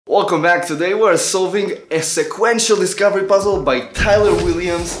Welcome back. Today we're solving a sequential discovery puzzle by Tyler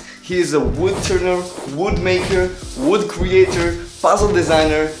Williams. He is a wood turner, wood maker, wood creator, puzzle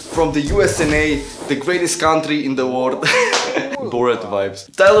designer from the USA, the greatest country in the world. Borat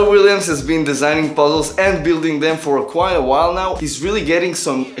vibes. Tyler Williams has been designing puzzles and building them for quite a while now. He's really getting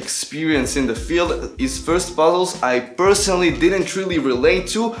some experience in the field. His first puzzles I personally didn't really relate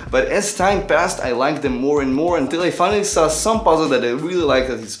to, but as time passed I liked them more and more until I finally saw some puzzles that I really liked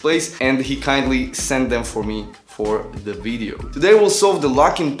at his place, and he kindly sent them for me for the video. Today we'll solve the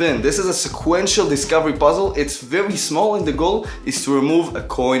locking pin. This is a sequential discovery puzzle. It's very small and the goal is to remove a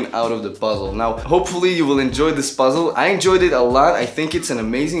coin out of the puzzle. Now, hopefully you will enjoy this puzzle. I enjoyed it a lot. I think it's an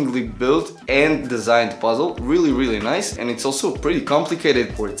amazingly built and designed puzzle. Really nice, and it's also pretty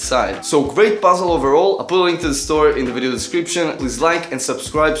complicated for its size. So great puzzle overall. I'll put a link to the store in the video description. Please like and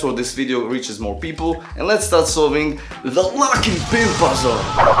subscribe so this video reaches more people. And let's start solving the locking pin puzzle.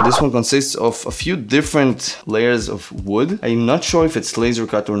 This one consists of a few different layers of wood. I'm not sure if it's laser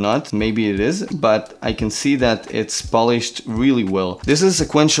cut or not, maybe it is, but I can see that it's polished really well. This is a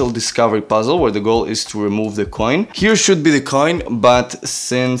sequential discovery puzzle where the goal is to remove the coin. Here should be the coin, but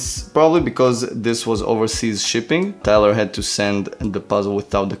since probably because this was overseas shipping, Tyler had to send the puzzle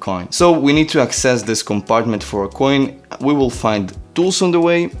without the coin. So we need to access this compartment for a coin. We will find tools on the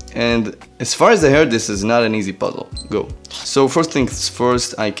way, and as far as I heard, this is not an easy puzzle. Go. So first things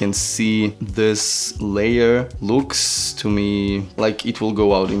first, I can see this layer looks to me like it will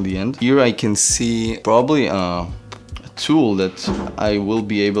go out in the end. Here I can see probably a tool that I will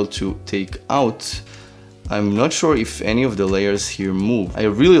be able to take out. I'm not sure if any of the layers here move. I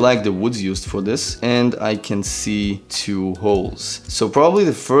really like the woods used for this, and I can see two holes. So probably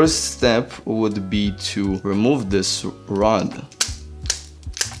the first step would be to remove this rod.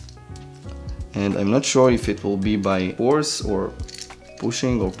 And I'm not sure if it will be by force or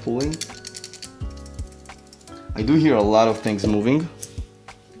pushing or pulling. I do hear a lot of things moving.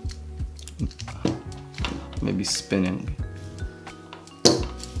 Maybe spinning.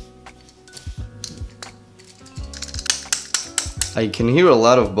 I can hear a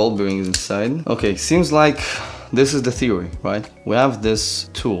lot of ball bearings inside. Okay, seems like this is the theory, right? We have this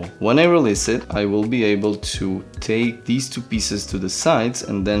tool. When I release it, I will be able to take these two pieces to the sides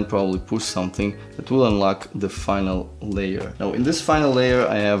and then probably push something that will unlock the final layer. Now, in this final layer,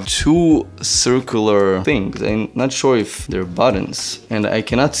 I have two circular things. I'm not sure if they're buttons, and I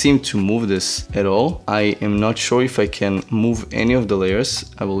cannot seem to move this at all. I am not sure if I can move any of the layers.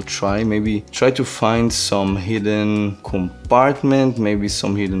 I will try, maybe try to find some hidden compartment, maybe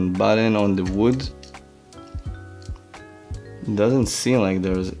some hidden button on the wood. Doesn't seem like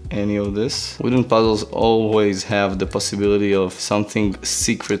there's any of this. Wooden puzzles always have the possibility of something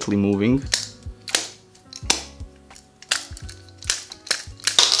secretly moving.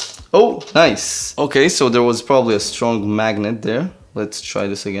 Oh, nice. Okay, so there was probably a strong magnet there. Let's try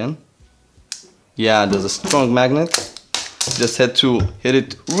this again. Yeah, there's a strong magnet. Just had to hit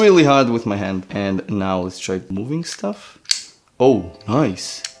it really hard with my hand. And now let's try moving stuff. Oh,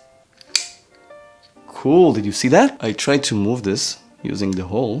 nice. Cool, did you see that? I tried to move this using the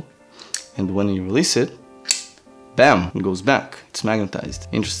hole, and when you release it, bam, it goes back. It's magnetized.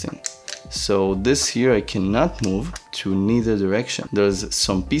 Interesting. So this here I cannot move to neither direction. There's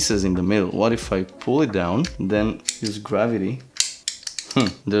some pieces in the middle. What if I pull it down, then use gravity?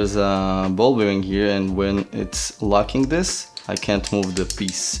 There's a ball bearing here, and when it's locking this, I can't move the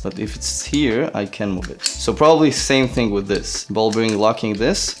piece. But if it's here, I can move it. So probably same thing with this. Ball bearing locking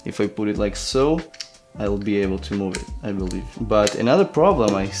this. If I put it like so, I'll be able to move it, I believe. But another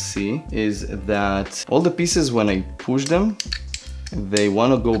problem I see is that all the pieces, when I push them, they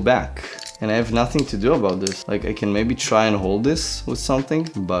want to go back. And I have nothing to do about this. Like, I can maybe try and hold this with something,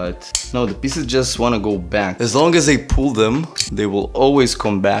 but no, the pieces just want to go back. As long as I pull them, they will always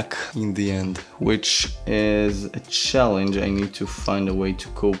come back in the end, which is a challenge I need to find a way to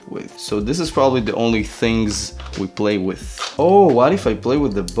cope with. So this is probably the only things we play with. Oh, what if I play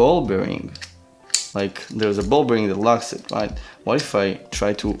with the ball bearing? Like, there's a ball bearing that locks it, right? What if I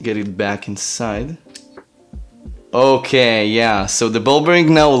try to get it back inside? Okay, yeah, so the ball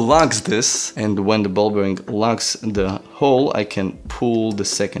bearing now locks this, and when the ball bearing locks the hole, I can pull the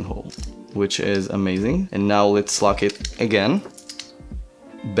second hole, which is amazing. And now let's lock it again.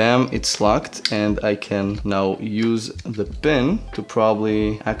 Bam, it's locked, and I can now use the pin to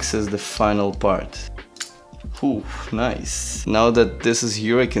probably access the final part. Ooh, nice. Now that this is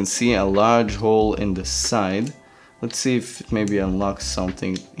here, I can see a large hole in the side. Let's see if it maybe unlocks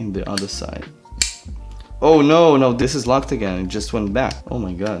something in the other side. Oh no, this is locked again. It just went back. Oh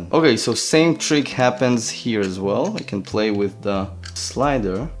my god. Okay, so same trick happens here as well. I can play with the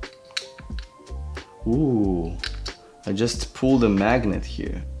slider Ooh, I just pulled a magnet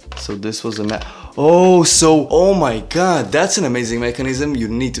here. So this was a oh my god, that's an amazing mechanism. You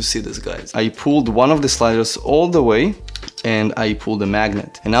need to see this, guys. I pulled one of the sliders all the way and I pulled a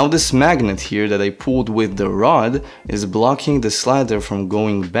magnet. And now this magnet here that I pulled with the rod is blocking the slider from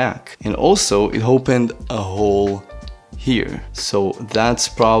going back. And also it opened a hole here. So that's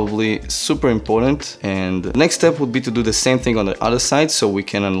probably super important. And the next step would be to do the same thing on the other side, so we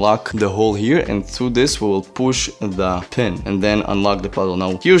can unlock the hole here, and through this we will push the pin and then unlock the puzzle.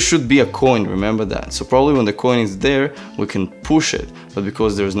 Now here should be a coin, remember that. So probably when the coin is there we can push it, but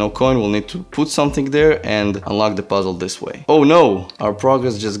because there's no coin we'll need to put something there and unlock the puzzle this way. Oh no, our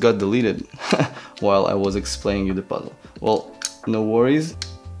progress just got deleted while I was explaining you the puzzle. Well, no worries.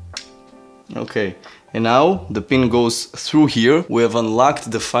 Okay. And now the pin goes through here. We have unlocked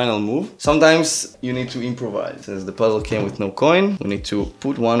the final move. Sometimes you need to improvise. Since the puzzle came with no coin, we need to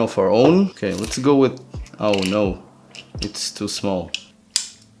put one of our own. Okay, let's go with... Oh no, it's too small.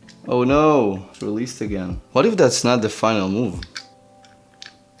 Oh no, it's released again. What if that's not the final move?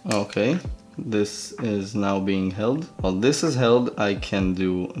 Okay, this is now being held. While this is held, I can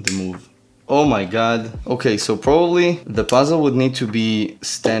do the move. Oh my god. Okay, so probably the puzzle would need to be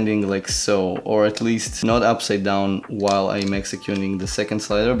standing like so, or at least not upside down while I'm executing the second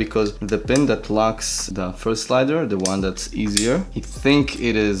slider, because the pin that locks the first slider, the one that's easier, I think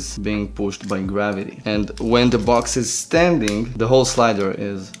it is being pushed by gravity. And when the box is standing, the whole slider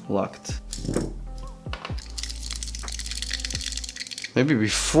is locked. Maybe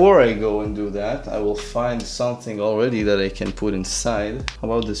before I go and do that, I will find something already that I can put inside. How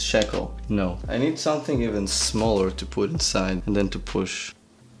about this shackle? No. I need something even smaller to put inside and then to push.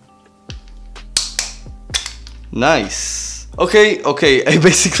 Nice! Okay, I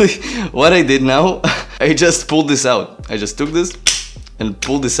basically, what I did now, I just pulled this out. I just took this and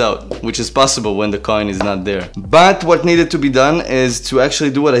pull this out, which is possible when the coin is not there. But what needed to be done is to actually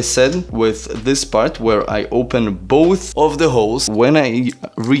do what I said with this part, where I open both of the holes. When I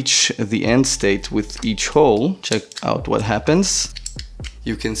reach the end state with each hole, check out what happens.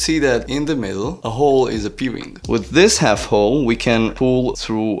 You can see that in the middle a hole is appearing. With this half hole we can pull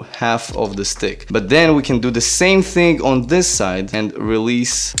through half of the stick, but then we can do the same thing on this side and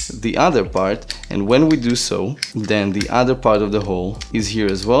release the other part, and when we do so, then the other part of the hole is here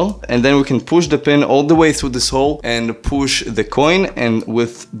as well, and then we can push the pin all the way through this hole and push the coin, and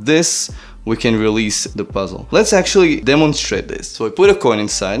with this we can release the puzzle. Let's actually demonstrate this. So I put a coin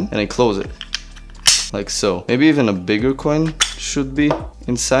inside and I close it like so. Maybe even a bigger coin should be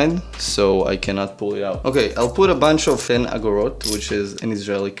inside, so I cannot pull it out. Okay, I'll put a bunch of 10 agorot, which is an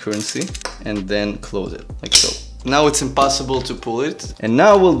Israeli currency, and then close it like so. Now it's impossible to pull it, and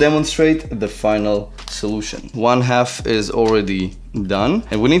now we'll demonstrate the final solution. One half is already done,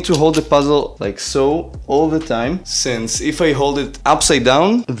 and we need to hold the puzzle like so all the time, since if I hold it upside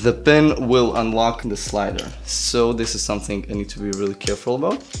down, the pin will unlock the slider. So this is something I need to be really careful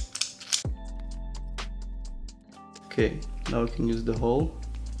about. Okay, now we can use the hole.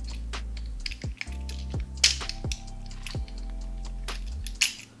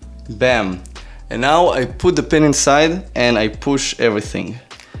 Bam! And now I put the pin inside and I push everything.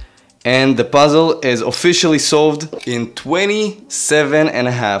 And the puzzle is officially solved in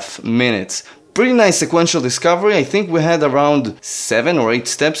 27.5 minutes. Pretty nice sequential discovery. I think we had around 7 or 8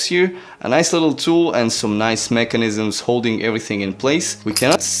 steps here, a nice little tool and some nice mechanisms holding everything in place. We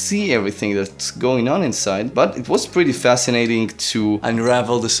cannot see everything that's going on inside, but it was pretty fascinating to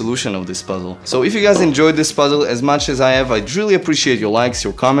unravel the solution of this puzzle. So if you guys enjoyed this puzzle as much as I have, I'd really appreciate your likes,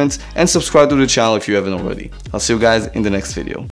 your comments, and subscribe to the channel if you haven't already. I'll see you guys in the next video.